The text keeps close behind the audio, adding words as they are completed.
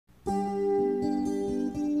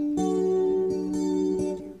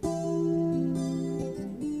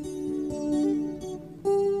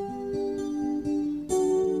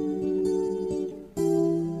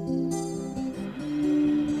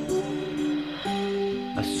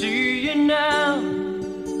I see you now,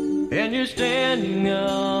 and you're standing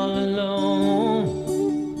all alone.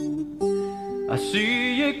 I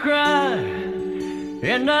see you cry,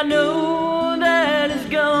 and I know that it's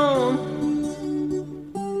gone.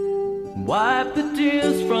 Wipe the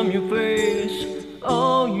tears from your face,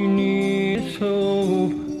 all you need is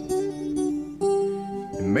hope.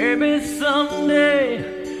 And maybe someday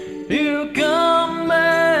you'll come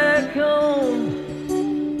back home.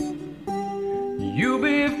 You'll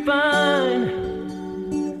be fine,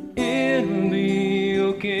 it'll be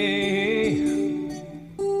okay.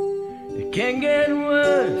 It can't get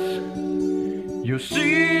worse, you'll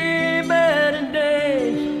see better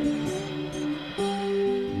days.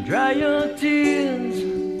 Dry your tears,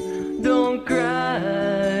 don't cry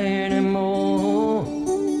anymore.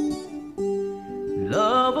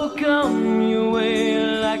 Love will come your way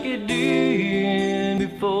like it did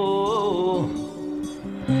before.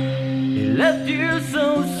 He left you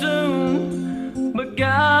so soon, but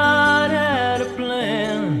God had a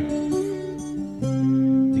plan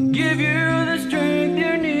to give you the strength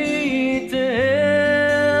you need to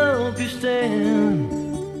help you stand.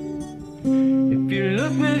 If you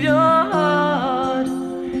look with your